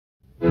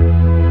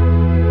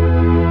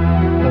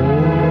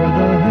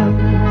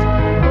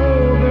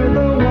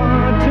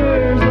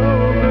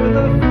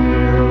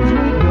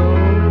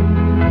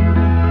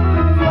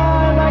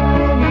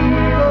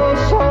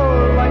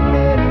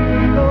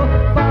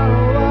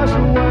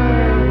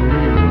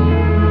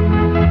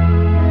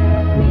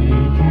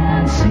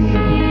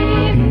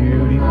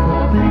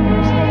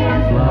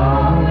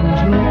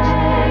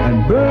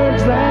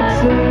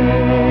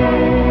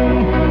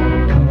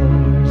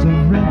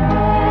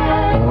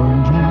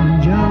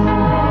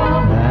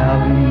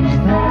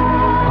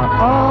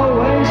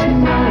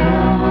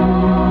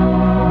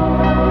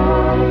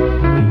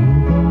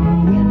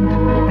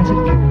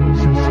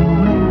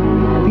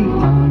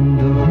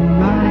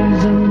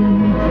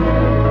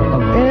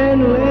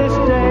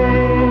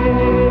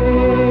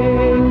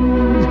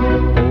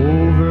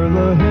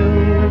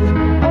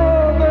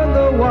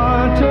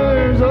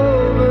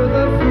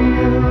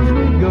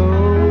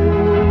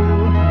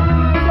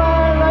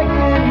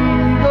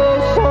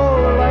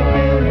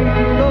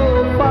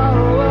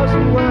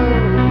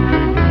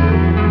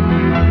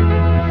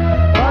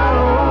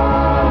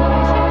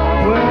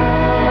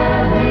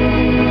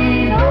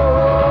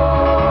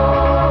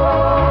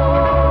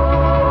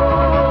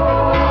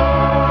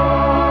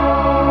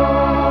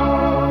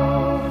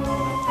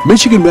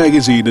Michigan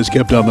Magazine is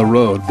kept on the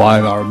road by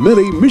our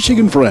many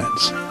Michigan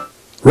friends.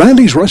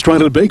 Randy's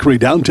Restaurant and Bakery,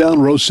 downtown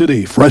Rose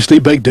City. Freshly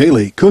baked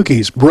daily,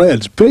 cookies,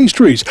 breads,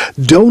 pastries,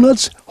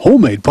 donuts,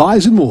 homemade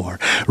pies, and more.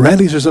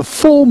 Randy's has a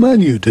full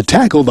menu to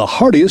tackle the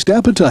heartiest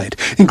appetite,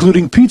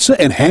 including pizza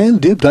and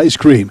hand-dipped ice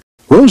cream.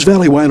 Rose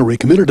Valley Winery,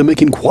 committed to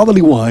making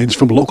quality wines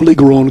from locally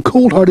grown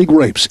cold hardy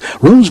grapes.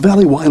 Rose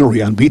Valley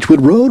Winery on Beechwood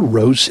Road,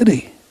 Rose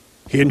City.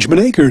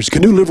 Hinchman Acres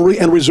Canoe Livery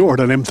and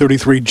Resort on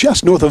M33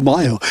 just north of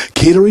Mayo,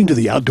 catering to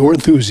the outdoor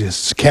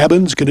enthusiasts.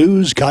 Cabins,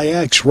 canoes,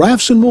 kayaks,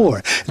 rafts, and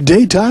more.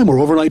 Daytime or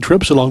overnight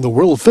trips along the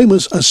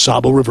world-famous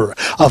Asaba River.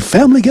 A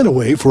family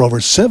getaway for over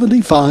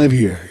 75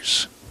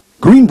 years.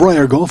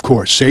 Greenbrier Golf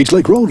Course, Sage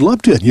Lake Road,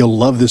 Lupton. You'll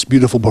love this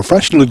beautiful,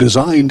 professionally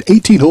designed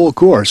 18-hole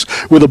course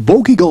with a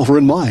bogey golfer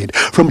in mind.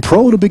 From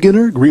pro to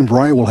beginner,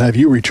 Greenbrier will have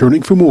you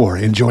returning for more.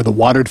 Enjoy the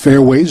watered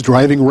fairways,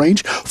 driving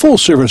range,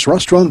 full-service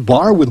restaurant,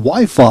 bar with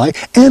Wi-Fi,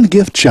 and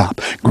gift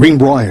shop.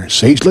 Greenbrier,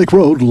 Sage Lake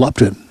Road,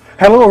 Lupton.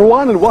 Hello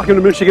everyone and welcome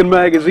to Michigan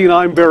Magazine.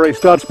 I'm Barry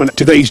Stutzman.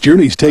 Today's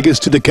journeys take us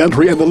to the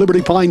country and the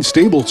Liberty Pine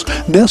Stables,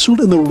 nestled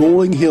in the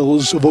rolling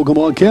hills of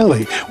Ogemaw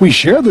County. We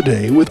share the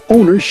day with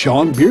owner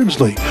Shaun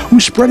Beardsley,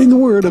 who's spreading the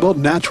word about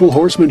natural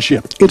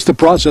horsemanship. It's the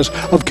process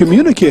of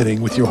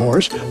communicating with your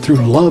horse through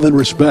love and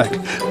respect,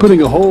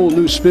 putting a whole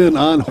new spin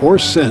on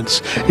horse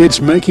sense. It's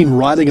making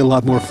riding a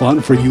lot more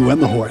fun for you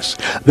and the horse.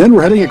 Then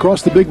we're heading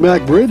across the Big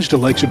Mac Bridge to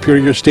Lake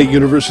Superior State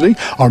University.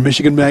 Our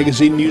Michigan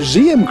Magazine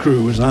museum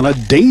crew is on a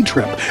day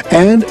trip.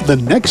 And the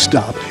next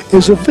stop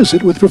is a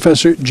visit with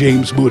Professor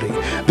James Moody.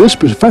 This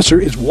professor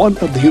is one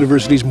of the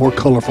university's more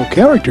colorful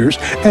characters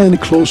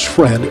and close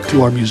friend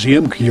to our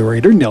museum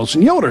curator,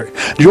 Nelson Yoder.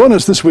 Join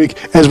us this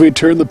week as we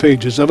turn the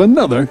pages of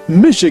another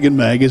Michigan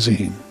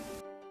Magazine.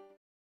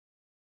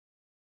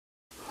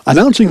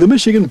 Announcing the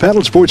Michigan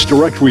Paddle Sports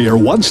Directory, your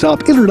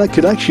one-stop internet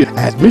connection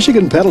at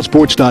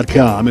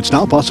MichiganPaddlesports.com. It's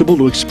now possible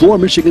to explore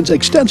Michigan's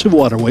extensive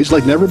waterways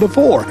like never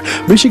before.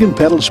 Michigan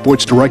Paddle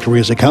Sports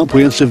Directory is a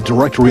comprehensive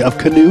directory of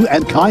canoe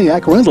and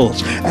kayak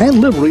rentals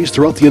and liveries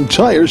throughout the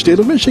entire state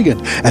of Michigan.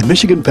 At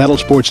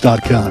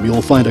MichiganPaddlesports.com,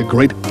 you'll find a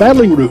great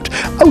paddling route,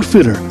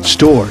 outfitter,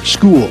 store,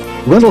 school,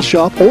 rental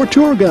shop, or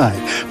tour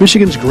guide.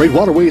 Michigan's great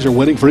waterways are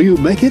waiting for you.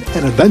 Make it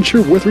an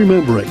adventure worth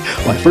remembering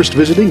by first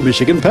visiting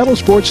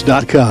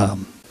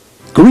MichiganPaddlesports.com.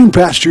 Green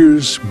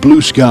pastures,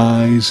 blue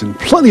skies, and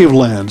plenty of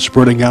land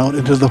spreading out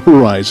into the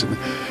horizon.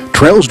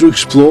 Trails to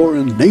explore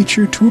and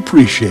nature to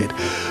appreciate.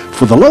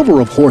 For the lover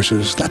of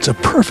horses, that's a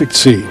perfect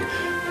scene.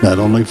 Not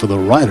only for the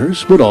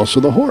riders, but also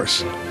the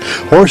horse.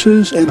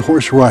 Horses and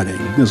horse riding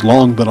has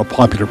long been a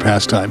popular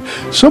pastime,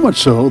 so much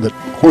so that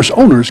horse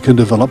owners can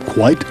develop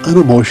quite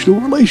an emotional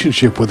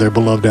relationship with their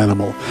beloved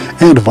animal,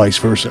 and vice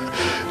versa.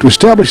 To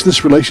establish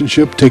this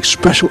relationship takes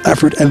special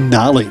effort and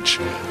knowledge,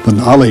 the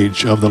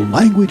knowledge of the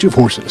language of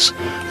horses.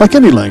 Like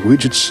any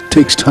language, it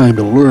takes time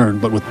to learn,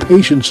 but with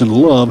patience and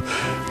love,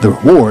 the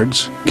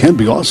rewards can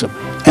be awesome,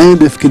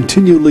 and if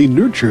continually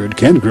nurtured,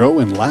 can grow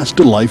and last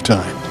a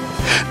lifetime.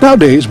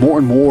 Nowadays, more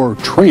and more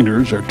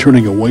trainers are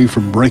turning away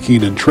from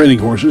breaking and training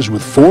horses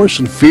with force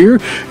and fear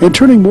and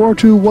turning more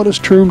to what is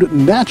termed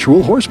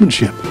natural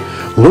horsemanship.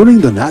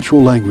 Learning the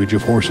natural language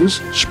of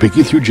horses,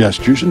 speaking through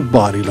gestures and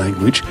body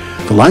language,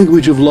 the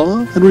language of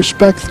love and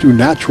respect through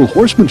natural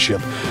horsemanship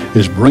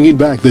is bringing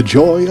back the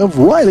joy of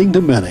riding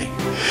to many.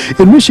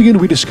 In Michigan,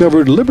 we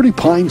discovered Liberty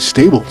Pine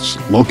Stables,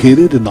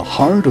 located in the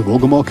heart of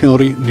Ogemaw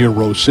County near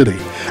Rose City,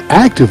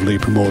 actively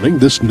promoting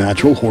this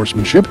natural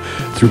horsemanship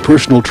through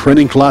personal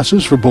training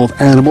classes for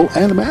both animal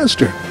and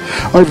master.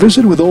 Our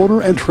visit with owner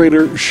and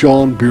trainer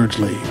Shaun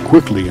Beardsley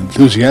quickly,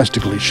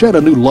 enthusiastically shed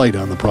a new light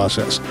on the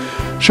process.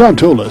 Shaun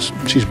told us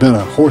she's been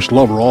a horse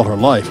lover all her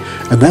life,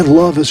 and that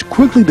love has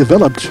quickly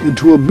developed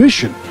into a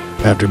mission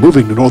after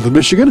moving to northern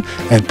Michigan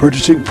and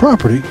purchasing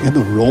property in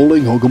the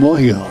rolling Ogemaw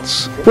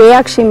Hills. We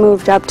actually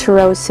moved up to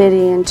Rose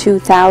City in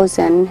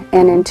 2000,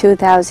 and in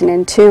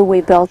 2002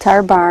 we built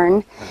our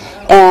barn,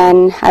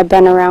 and I've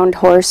been around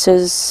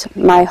horses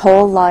my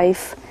whole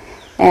life,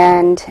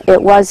 and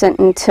it wasn't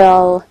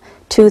until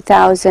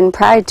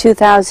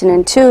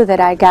 2002 that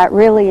I got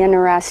really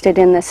interested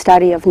in the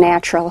study of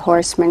natural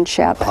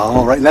horsemanship.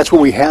 All right, and that's what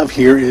we have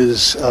here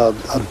is a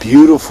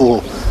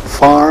beautiful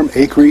farm,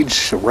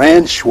 acreage,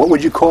 ranch, what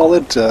would you call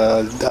it?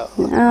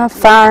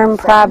 Farm,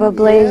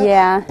 probably,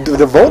 yeah.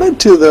 Devoted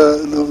to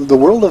the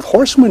world of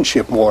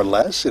horsemanship, more or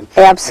less. And,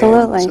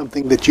 absolutely. And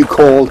something that you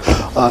called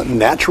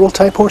natural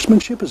type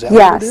horsemanship, is that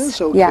what it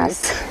is? Okay.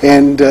 Yes.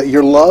 And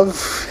your love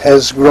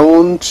has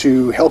grown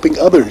to helping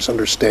others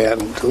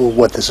understand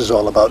what this is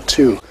all about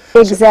too.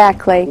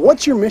 Exactly. So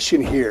what's your mission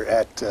here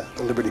at the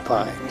Liberty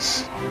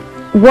Pines?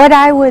 What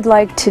I would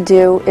like to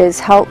do is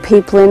help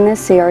people in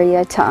this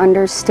area to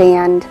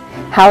understand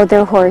how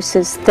their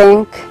horses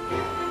think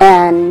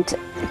and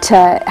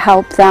to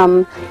help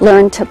them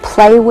learn to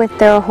play with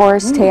their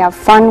horse, to have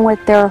fun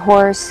with their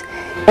horse,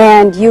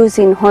 and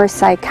using horse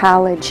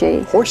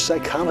psychology. Horse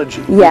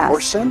psychology? Yes.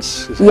 Horse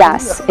sense?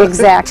 Yes,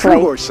 exactly. True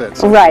horse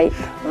sense. Right.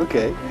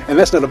 Okay. And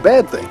that's not a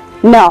bad thing?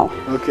 No.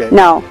 Okay.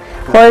 No.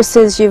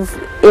 Horses,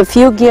 if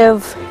you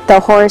give the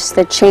horse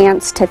the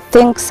chance to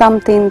think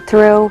something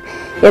through.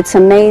 It's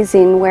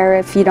amazing where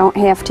if you don't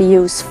have to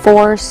use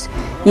force,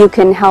 you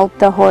can help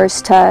the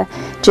horse to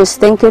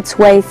just think its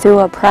way through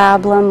a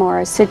problem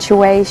or a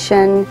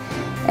situation,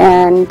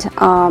 and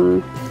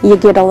you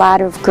get a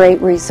lot of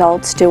great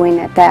results doing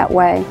it that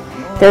way.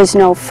 There's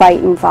no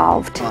fight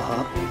involved.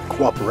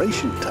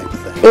 Cooperation type thing.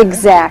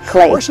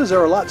 Exactly. Horses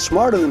are a lot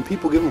smarter than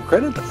people give them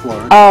credit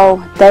for.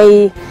 Oh,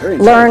 they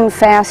learn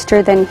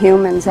faster than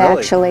humans,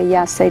 actually.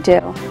 Yes, they do.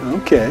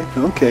 Okay,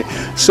 okay.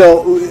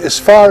 So as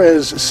far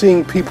as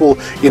seeing people,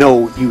 you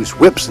know, use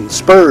whips and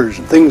spurs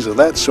and things of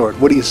that sort,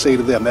 what do you say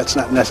to them? That's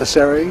not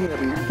necessary?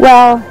 I mean,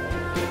 well,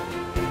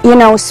 you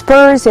know,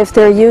 spurs, if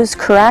they're used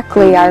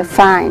correctly, are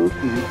fine.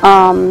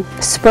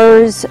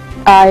 Spurs,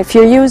 if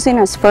you're using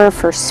a spur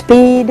for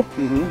speed,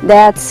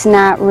 that's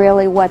not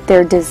really what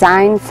they're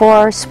designed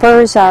for.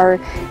 Spurs are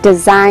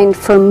designed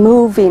for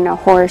moving a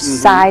horse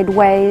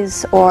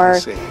sideways, or,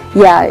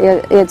 yeah,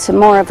 it's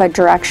more of a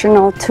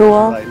directional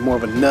tool. Right, more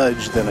of a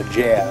nudge than a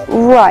jab.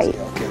 Right.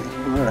 Okay,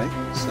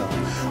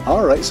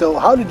 all right. So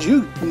how did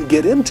you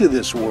get into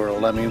this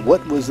world? I mean,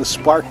 what was the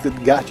spark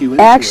that got you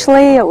into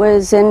Actually, it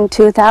was in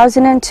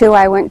 2002.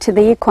 I went to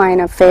the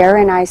equine fair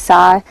and I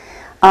saw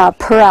Pat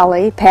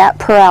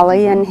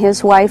Pirelli and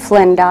his wife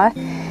Linda,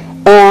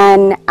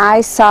 and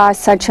I saw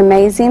such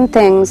amazing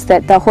things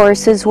that the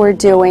horses were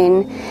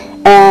doing,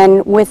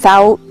 and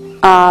without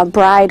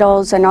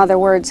bridles. In other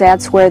words,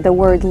 that's where the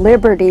word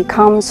liberty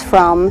comes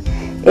from,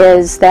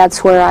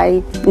 that's where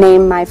I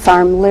named my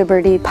farm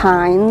Liberty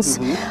Pines.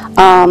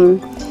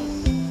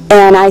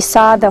 And I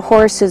saw the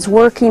horses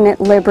working at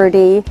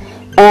Liberty,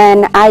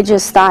 and I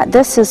just thought,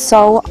 this is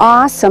so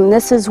awesome.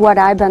 This is what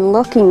I've been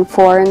looking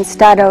for,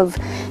 instead of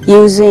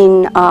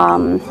using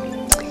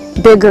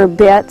bigger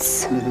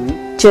bits,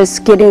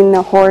 just getting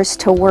the horse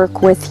to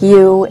work with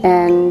you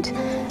and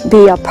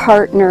be a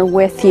partner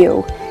with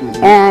you.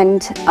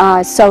 And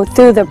so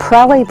through the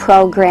Pirelli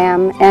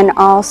program, and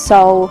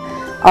also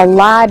a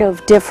lot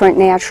of different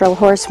natural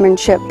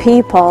horsemanship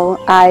people,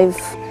 I've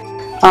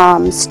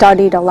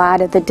studied a lot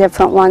of the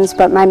different ones,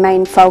 but my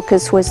main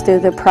focus was through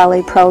the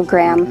Pirelli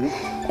program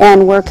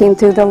and working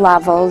through the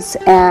levels,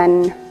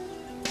 and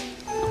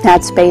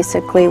that's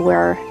basically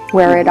where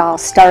it all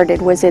started,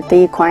 was at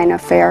the equine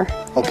fair.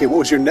 Okay, what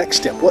was your next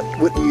step? What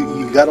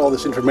you got all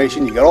this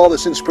information, you got all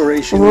this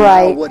inspiration,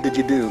 right? What did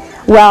you do?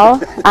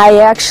 Well,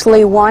 I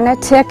actually won a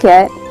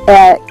ticket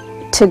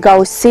to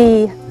go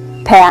see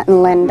Pat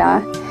and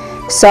Linda,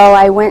 so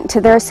I went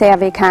to their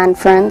Savvy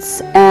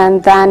conference,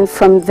 and then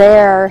from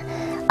there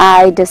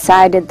I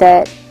decided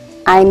that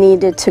I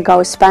needed to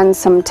go spend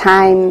some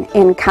time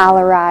in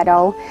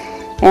Colorado,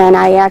 and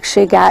I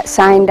actually got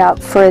signed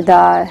up for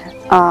the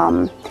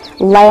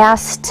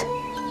last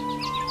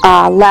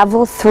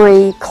level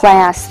 3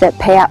 class that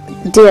Pat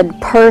did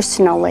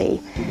personally.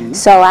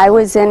 So I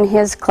was in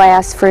his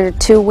class for a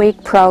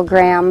 2-week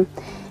program,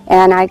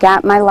 and I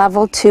got my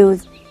level 2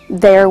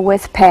 there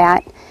with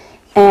Pat,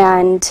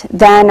 and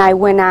then I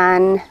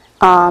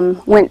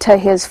went to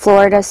his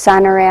Florida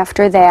center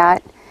after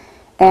that,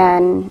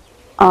 and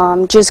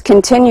just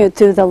continued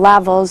through the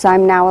levels.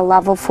 I'm now a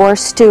level 4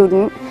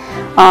 student.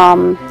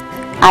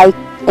 I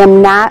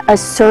am not a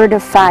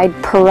certified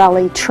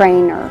Pirelli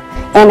trainer,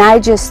 and I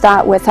just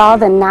thought, with all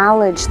the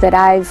knowledge that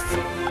I've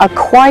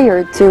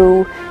acquired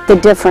through the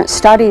different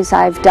studies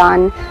I've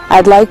done,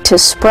 I'd like to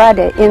spread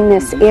it in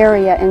this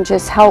area and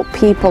just help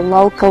people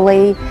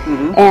locally.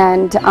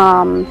 And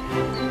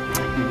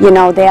you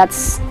know,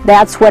 that's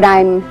what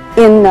I'm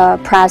in the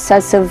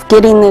process of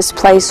getting this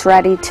place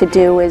ready to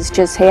do, is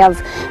just have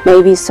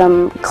maybe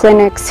some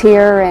clinics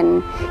here,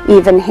 and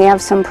even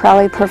have some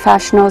Pirelli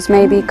professionals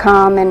maybe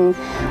come. And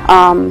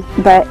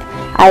but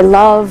I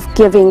love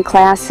giving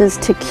classes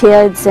to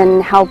kids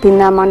and helping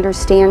them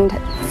understand,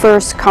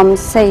 first comes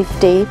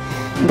safety,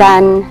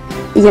 then,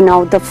 you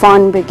know, the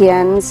fun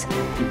begins.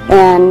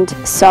 And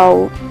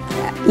so,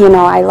 you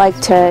know, I like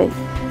to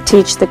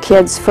teach the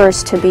kids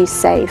first to be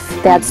safe.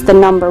 That's the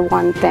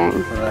 #1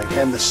 thing. Right,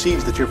 and the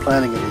seeds that you're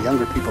planting in the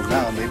younger people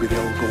now, maybe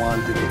they'll go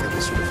on to become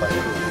a certified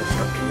Pirelli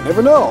instructor. You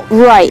never know.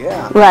 Right,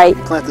 right.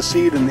 You plant the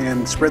seed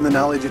and spread the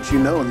knowledge that you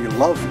know, and your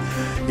love.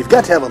 You've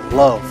got to have a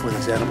love for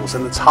these animals,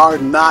 and it's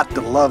hard not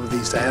to love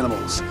these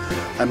animals.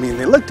 I mean,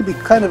 they look to be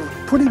kind of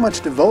pretty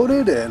much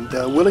devoted and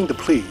willing to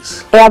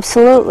please.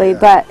 Absolutely,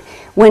 but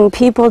when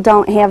people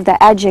don't have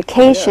the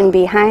education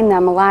behind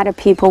them, a lot of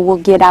people will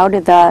get out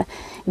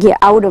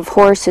of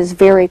horses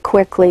very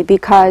quickly,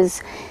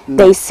 because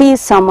they see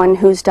someone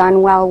who's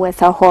done well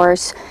with a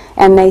horse,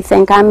 and they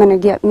think, I'm going to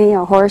get me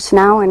a horse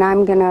now, and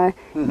I'm going to,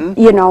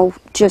 you know,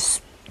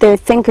 just, they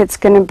think it's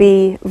going to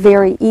be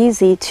very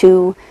easy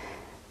to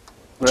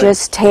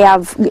just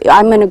have,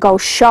 I'm going to go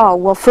show.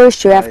 Well,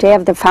 first you have to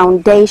have the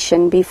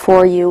foundation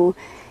before you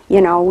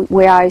know,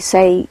 where I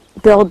say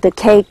build the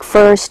cake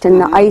first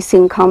and the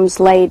icing comes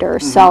later.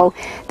 So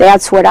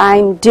that's what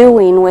I'm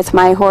doing with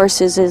my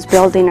horses, is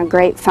building a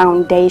great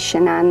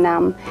foundation on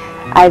them.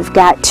 I've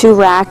got 2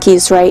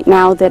 Rockies right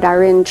now that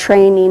are in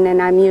training,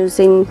 and I'm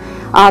using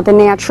the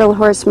natural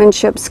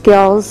horsemanship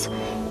skills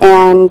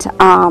And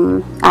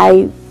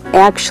I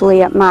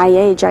actually, at my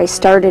age, I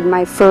started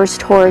my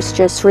first horse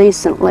just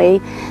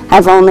recently.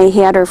 I've only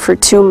had her for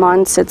 2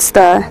 months. It's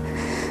the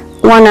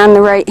one on the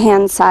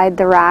right-hand side,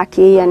 the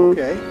Rocky, and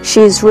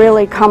she's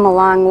really come a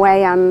long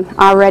way. I'm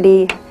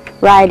already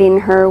riding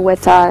her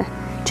with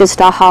just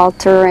a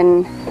halter,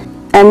 and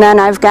then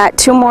I've got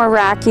 2 more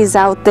Rockies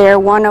out there.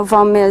 One of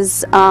them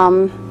is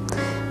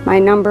my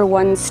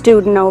 #1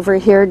 student over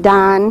here,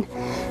 Don.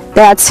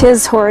 That's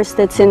his horse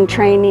that's in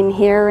training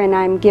here, and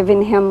I'm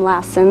giving him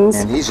lessons.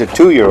 And he's a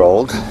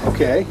 2-year-old.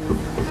 Okay.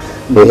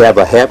 We have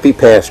a happy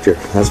pasture.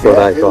 That's what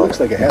I call it. It looks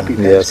like a happy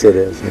pasture. Yes, it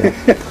is.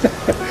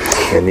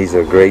 Yeah. And these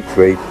are great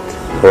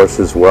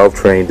horses, well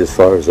trained as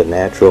far as the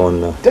natural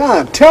and the...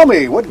 Don, tell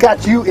me, what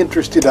got you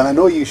interested? And I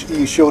know you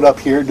showed up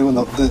here doing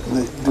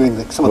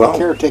some of the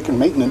caretaker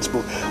maintenance,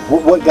 but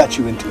what got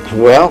you into it?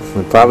 Well,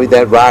 probably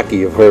that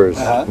Rocky of hers.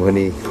 When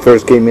he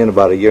first came in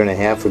about 1.5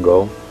 years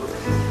ago,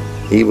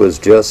 he was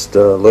just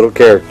a little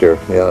character.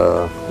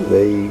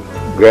 They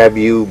grab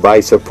you by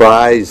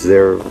surprise.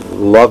 They're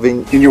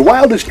loving. In your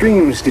wildest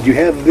dreams, did you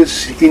have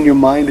this in your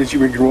mind as you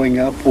were growing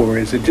up, or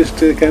is it just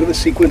kind of a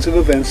sequence of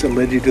events that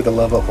led you to the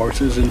love of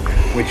horses and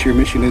which your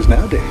mission is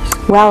nowadays?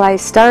 Well, I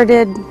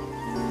started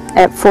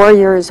at 4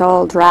 years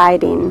old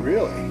riding.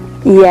 Really?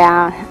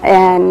 Yeah,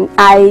 and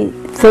I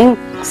think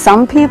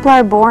some people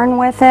are born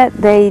with it.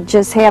 They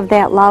just have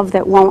that love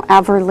that won't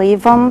ever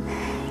leave them.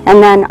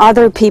 And then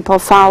other people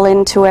fall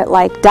into it,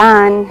 like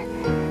Don.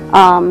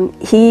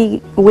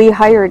 We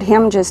hired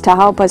him just to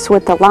help us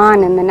with the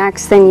lawn, and the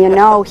next thing you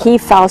know, he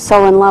fell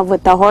so in love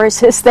with the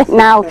horses that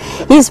now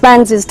he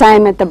spends his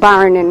time at the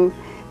barn, and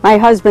my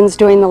husband's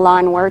doing the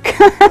lawn work.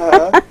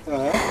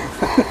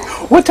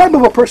 What type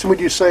of a person would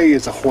you say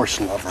is a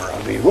horse lover?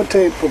 I mean, what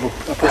type of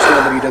a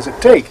personality does it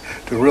take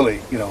to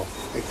really,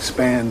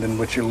 expand in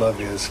what your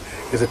love is?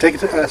 Does it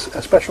take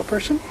a special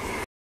person?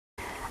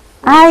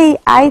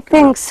 I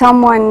think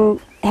someone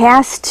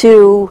has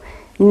to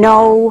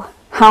know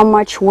how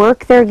much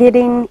work they're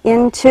getting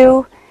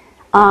into,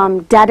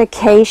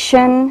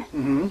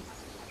 dedication,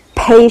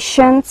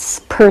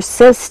 patience,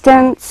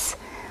 persistence,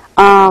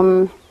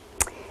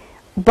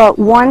 but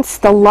once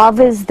the love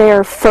is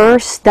there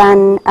first,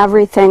 then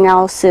everything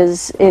else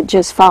it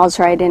just falls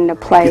right into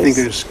place. You think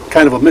there's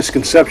kind of a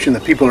misconception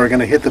that people are going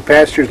to hit the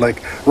pastures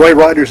like Roy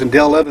Rogers and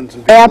Dale Evans?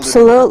 And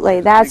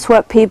absolutely, that's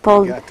what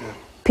people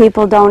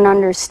don't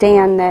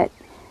understand, that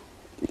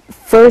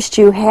first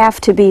you have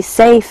to be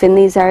safe, and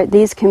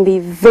these can be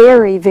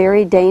very,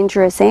 very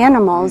dangerous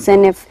animals.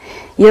 And if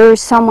you're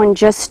someone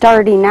just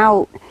starting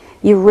out,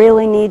 you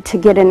really need to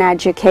get an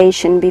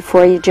education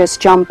before you just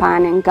jump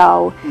on and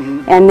go.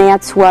 And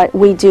that's what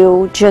we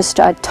do, just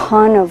a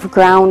ton of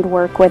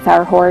groundwork with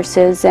our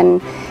horses,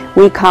 and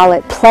we call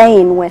it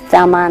playing with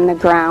them on the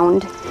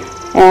ground,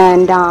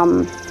 and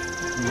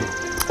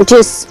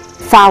just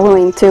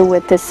following through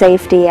with the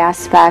safety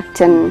aspect,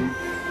 and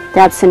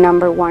that's the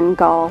 #1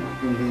 goal.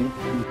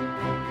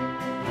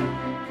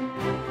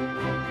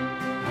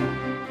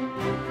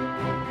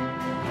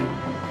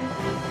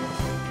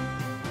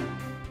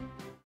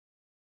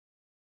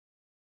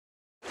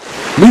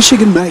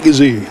 Michigan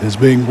Magazine is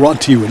being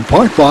brought to you in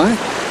part by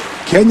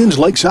Canyons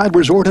Lakeside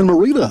Resort and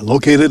Marina,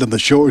 located on the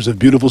shores of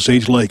beautiful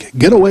Sage Lake.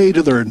 Get away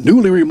to their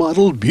newly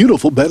remodeled,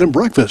 beautiful bed and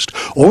breakfast,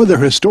 or their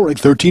historic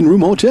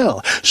 13-room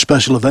hotel.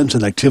 Special events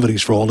and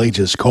activities for all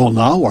ages. Call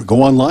now or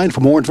go online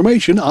for more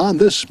information on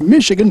this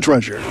Michigan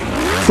treasure.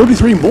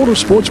 33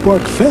 Motorsports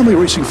Park, family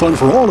racing fun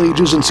for all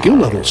ages and skill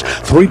levels.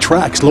 3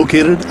 tracks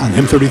located on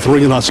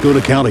M33 in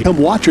Oscoda County. Come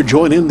watch or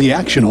join in the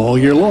action all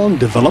year long.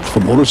 Developed for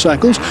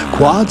motorcycles,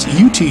 quads,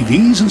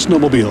 UTVs, and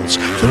snowmobiles.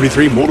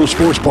 33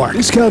 Motorsports Park.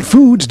 Discount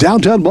foods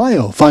downtown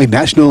Mayo. Find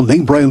national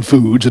name brand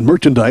foods and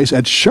merchandise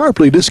at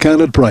sharply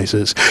discounted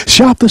prices.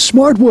 Shop the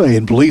smart way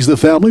and please the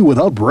family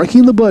without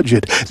breaking the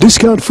budget.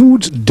 Discount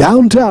foods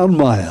downtown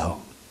Mayo.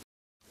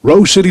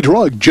 Rose City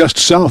Drug, just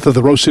south of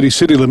the Rose City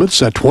city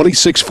limits at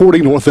 2640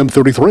 North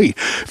M33,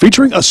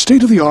 featuring a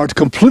state-of-the-art,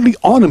 completely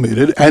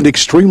automated and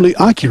extremely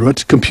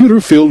accurate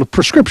computer-filled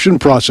prescription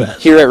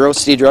process. Here at Rose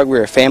City Drug,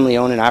 we're a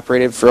family-owned and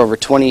operated for over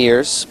 20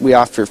 years. We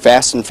offer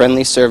fast and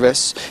friendly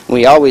service, and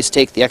we always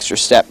take the extra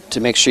step to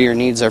make sure your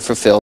needs are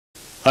fulfilled.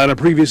 On a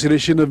previous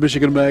edition of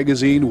Michigan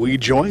Magazine, we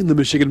joined the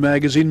Michigan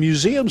Magazine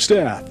museum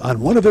staff on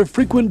one of their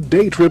frequent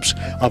day trips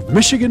of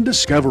Michigan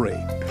discovery.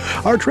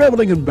 Our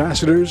traveling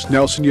ambassadors,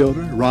 Nelson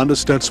Yoder, Rhonda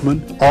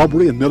Stutzman,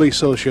 Aubrey, and Millie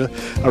Socia,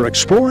 are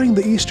exploring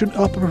the eastern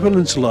Upper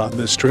Peninsula on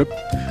this trip.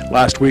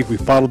 Last week, we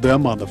followed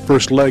them on the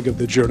first leg of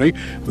the journey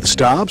with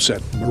stops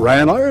at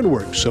Moran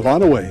Ironworks of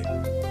Onaway,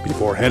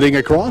 before heading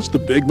across the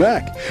Big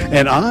Mac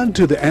and on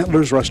to the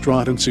Antlers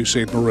restaurant in Sault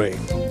Ste Marie.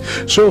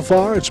 So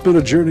far, it's been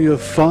a journey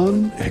of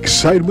fun,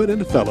 excitement,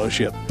 and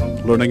fellowship,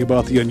 learning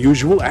about the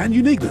unusual and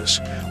uniqueness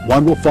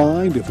one will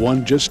find if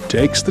one just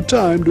takes the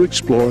time to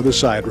explore the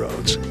side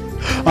roads.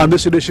 On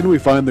this edition, we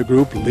find the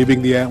group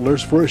leaving the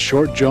Antlers for a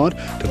short jaunt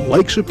to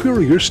Lake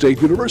Superior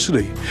State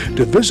University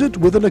to visit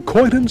with an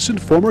acquaintance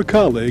and former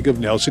colleague of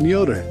Nelson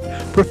Yoder,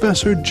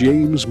 Professor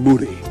James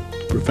Moody.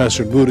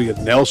 Professor Moody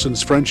and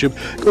Nelson's friendship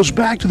goes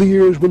back to the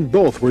years when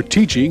both were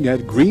teaching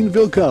at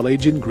Greenville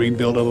College in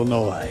Greenville,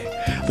 Illinois.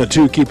 The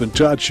two keep in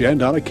touch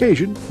and, on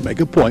occasion, make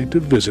a point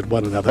to visit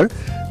one another.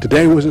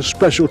 Today was a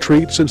special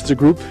treat since the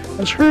group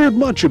has heard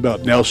much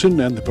about Nelson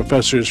and the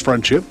professor's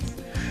friendship.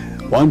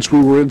 Once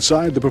we were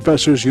inside the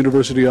professor's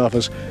university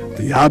office,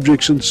 the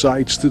objects and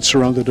sights that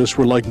surrounded us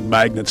were like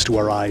magnets to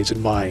our eyes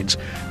and minds.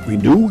 We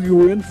knew we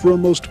were in for a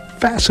most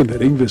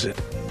fascinating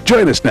visit.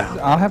 Join us now.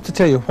 I'll have to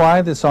tell you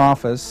why this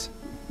office,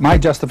 my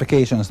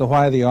justification as to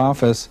why the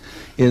office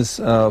is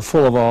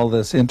full of all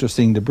this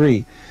interesting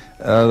debris.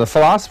 The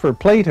philosopher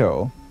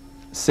Plato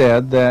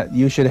said that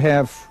you should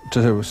have,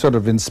 to sort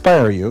of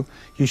inspire you,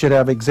 you should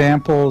have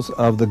examples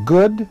of the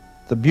good,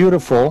 the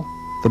beautiful,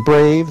 the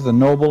brave, the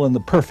noble, and the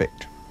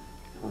perfect.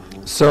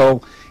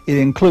 So it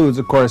includes,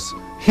 of course,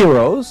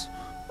 heroes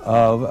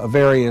of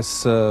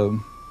various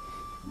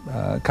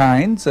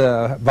kinds,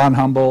 von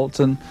Humboldt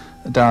and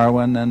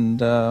Darwin and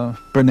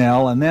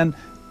Brunel, and then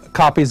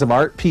copies of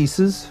art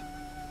pieces,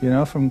 you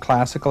know, from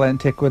classical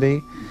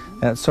antiquity,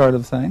 that sort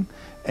of thing.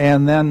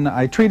 And then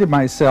I treated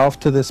myself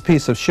to this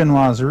piece of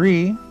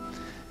chinoiserie,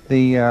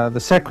 the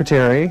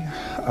secretary,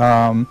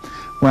 for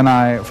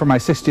my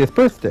 60th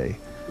birthday.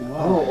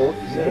 Wow,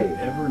 okay.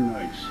 Ever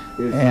nice.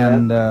 Is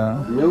and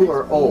that new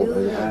or old?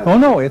 Oh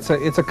no, it's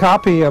a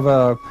copy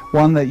of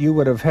one that you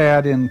would have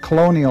had in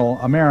colonial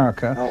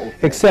America,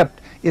 except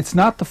it's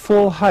not the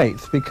full height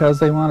because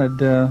they wanted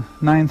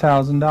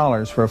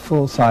 $9,000 for a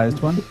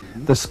full-sized one.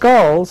 The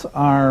skulls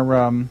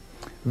are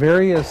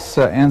various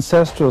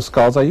ancestral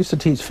skulls. I used to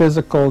teach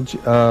physical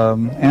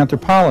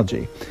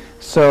anthropology,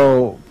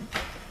 so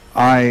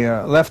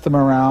I left them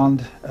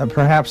around.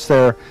 Perhaps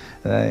they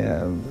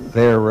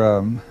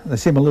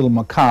seem a little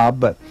macabre,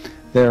 but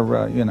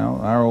they're you know,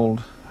 our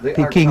old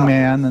Peking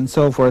man and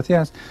so forth.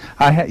 Yes,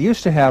 I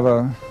used to have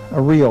a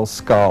real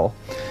skull,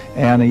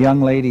 and a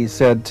young lady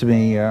said to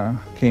me,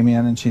 came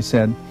in and she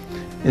said,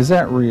 "Is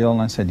that real?"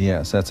 And I said,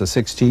 "Yes, that's a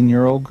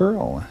 16-year-old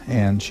girl."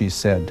 And she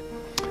said,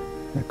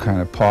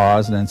 kind of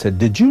paused and then said,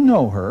 "Did you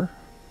know her?"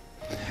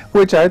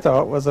 Which I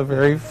thought was a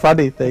very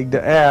funny thing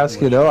to ask,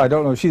 you know. I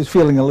don't know if she was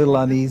feeling a little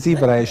uneasy,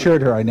 but I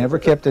assured her I never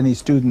kept any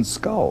students'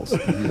 skulls.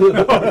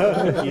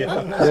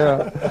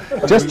 Yeah.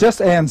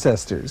 Just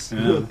ancestors.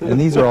 Yeah. And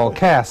these are all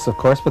casts, of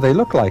course, but they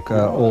look like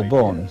old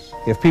bone.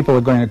 If people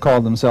are going to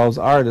call themselves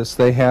artists,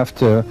 they have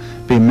to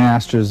be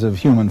masters of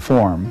human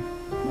form.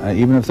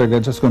 Even if they're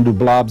just going to do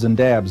blobs and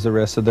dabs the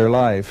rest of their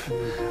life.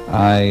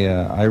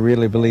 I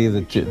really believe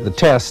that the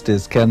test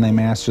is, can they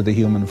master the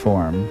human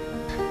form?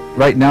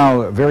 Right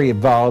now, very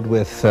involved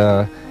with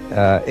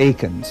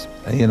Akins,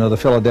 you know, the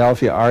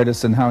Philadelphia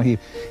artist, and how he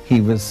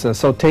was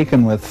so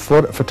taken with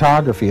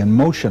photography and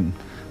motion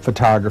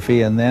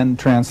photography, and then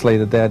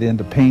translated that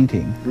into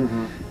painting.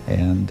 Mm-hmm.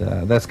 And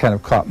that's kind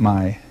of caught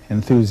my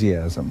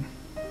enthusiasm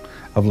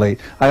of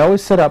late. I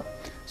always set up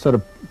sort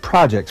of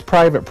projects,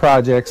 private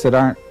projects that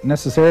aren't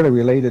necessarily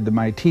related to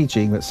my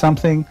teaching, but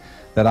something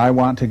that I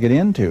want to get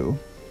into,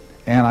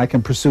 and I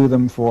can pursue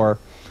them for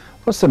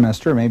a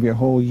semester, maybe a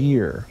whole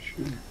year.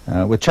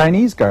 Sure. With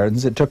Chinese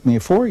gardens, it took me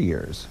 4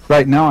 years.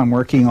 Right now I'm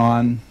working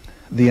on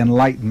the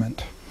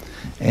Enlightenment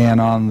and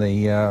on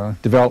the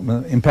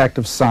development, impact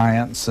of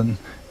science, and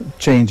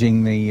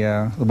changing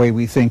the way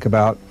we think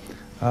about,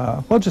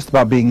 well, just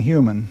about being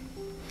human.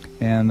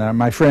 And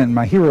my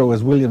hero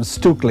is William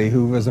Stukeley,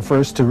 who was the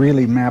first to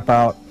really map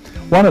out,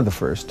 one of the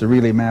first to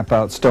really map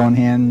out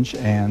Stonehenge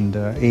and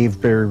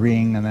Avebury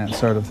Ring and that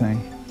sort of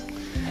thing.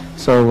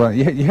 So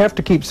you have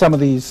to keep some of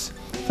these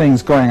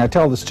things going. I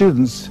tell the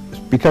students,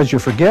 because you're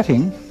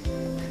forgetting,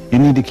 you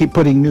need to keep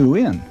putting new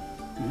in.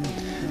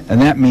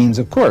 And that means,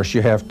 of course,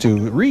 you have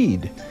to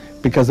read,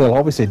 because they'll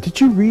always say, "Did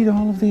you read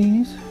all of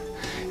these?"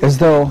 As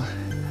though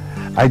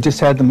I just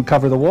had them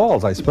cover the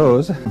walls, I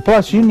suppose.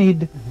 Plus, you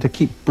need to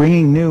keep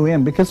bringing new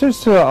in, because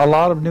there's a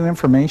lot of new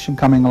information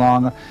coming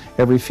along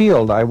every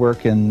field. I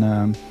work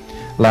in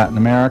Latin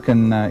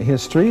American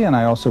history, and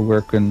I also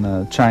work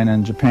in China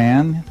and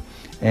Japan,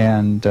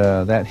 and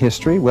that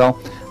history. Well,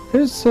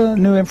 there's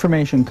new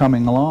information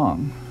coming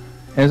along.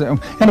 And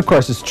of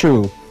course it's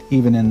true,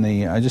 even in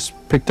I just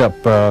picked up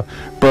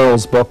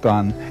Burrell's book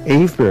on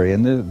Avebury,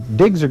 and the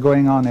digs are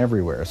going on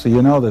everywhere. So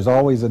you know there's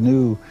always a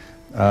new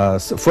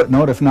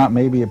footnote, if not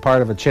maybe a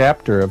part of a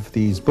chapter of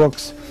these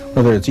books,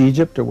 whether it's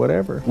Egypt or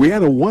whatever. We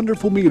had a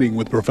wonderful meeting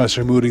with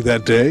Professor Moody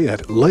that day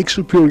at Lake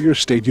Superior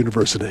State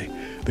University.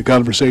 The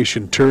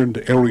conversation turned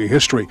to area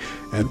history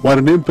and what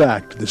an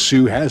impact the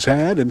Sioux has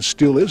had and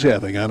still is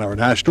having on our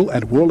national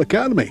and world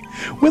economy,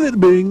 with it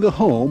being the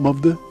home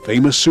of the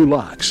famous Sioux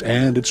Locks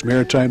and its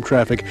maritime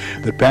traffic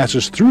that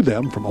passes through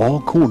them from all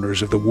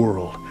corners of the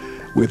world.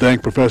 We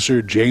thank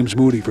Professor James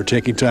Moody for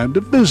taking time to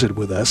visit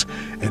with us,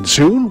 and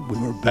soon we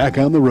were back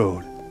on the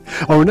road.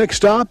 Our next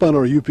stop on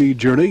our UP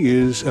journey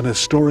is an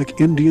historic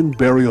Indian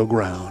burial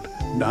ground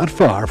not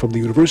far from the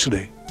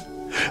university.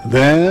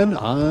 Then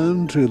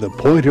on to the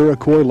Point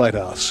Iroquois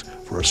Lighthouse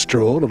for a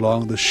stroll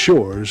along the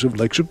shores of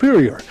Lake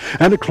Superior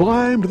and a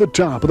climb to the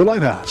top of the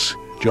lighthouse.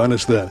 Join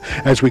us then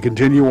as we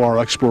continue our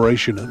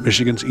exploration of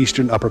Michigan's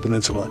eastern Upper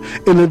Peninsula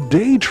in a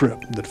day trip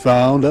that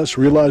found us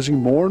realizing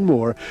more and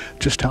more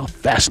just how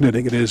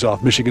fascinating it is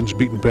off Michigan's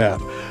beaten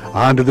path,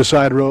 onto the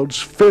side roads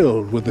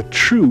filled with the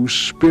true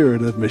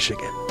spirit of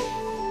Michigan.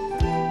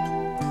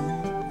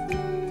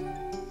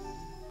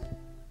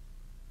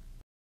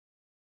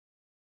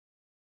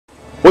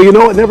 Well, you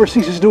know, it never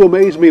ceases to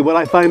amaze me when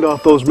I find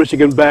off those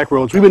Michigan back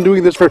roads. We've been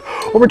doing this for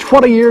over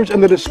 20 years,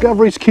 and the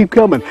discoveries keep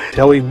coming.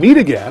 Till we meet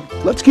again,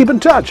 let's keep in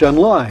touch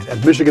online at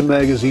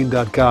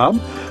MichiganMagazine.com,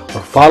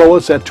 or follow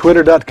us at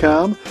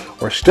Twitter.com,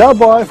 or stop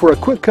by for a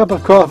quick cup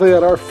of coffee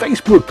at our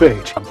Facebook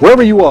page.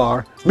 Wherever you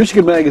are,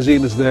 Michigan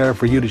Magazine is there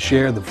for you to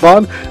share the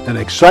fun and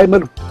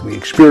excitement we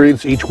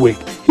experience each week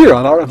here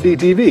on RFD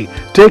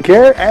TV. Take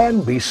care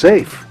and be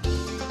safe.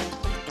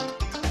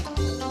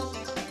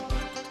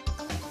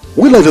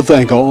 We'd like to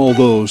thank all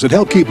those that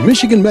help keep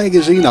Michigan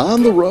Magazine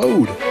on the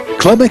road.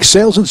 Clemix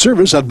Sales and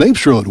Service on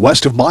Mapes Road,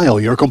 west of Mile,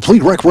 your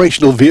complete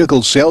recreational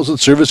vehicle sales and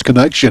service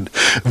connection.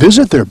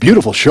 Visit their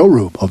beautiful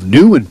showroom of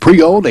new and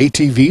pre-owned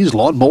ATVs,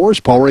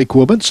 lawnmowers, power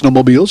equipment,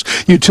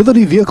 snowmobiles,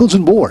 utility vehicles,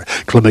 and more.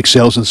 Clemix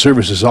Sales and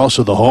Service is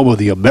also the home of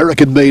the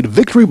American-made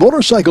Victory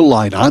motorcycle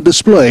line on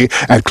display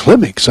at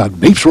Clemix on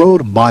Mapes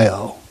Road,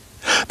 Mile.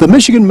 The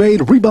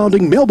Michigan-made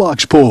rebounding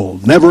mailbox pole.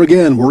 Never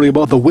again worry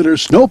about the winter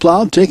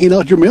snowplow taking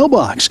out your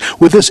mailbox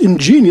with this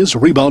ingenious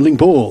rebounding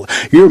pole.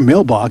 Your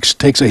mailbox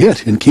takes a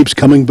hit and keeps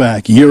coming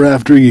back year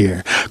after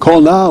year.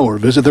 Call now or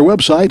visit their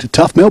website,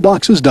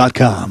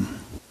 toughmailboxes.com.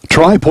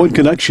 Tri-Point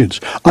Connections,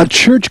 a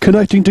church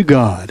connecting to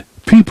God,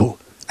 people,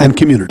 and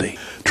community.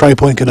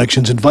 Tri-Point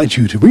Connections invites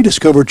you to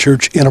rediscover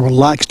church in a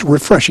relaxed,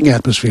 refreshing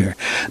atmosphere.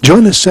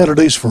 Join us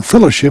Saturdays for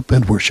fellowship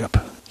and worship.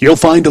 You'll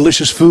find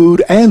delicious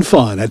food and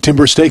fun at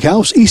Timber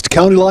Steakhouse, East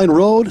County Line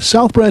Road,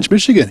 South Branch,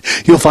 Michigan.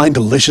 You'll find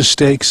delicious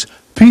steaks,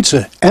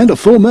 pizza, and a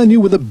full menu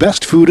with the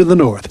best food in the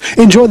North.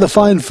 Enjoy the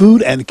fine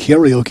food and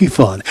karaoke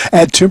fun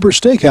at Timber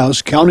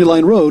Steakhouse, County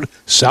Line Road,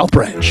 South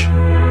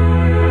Branch.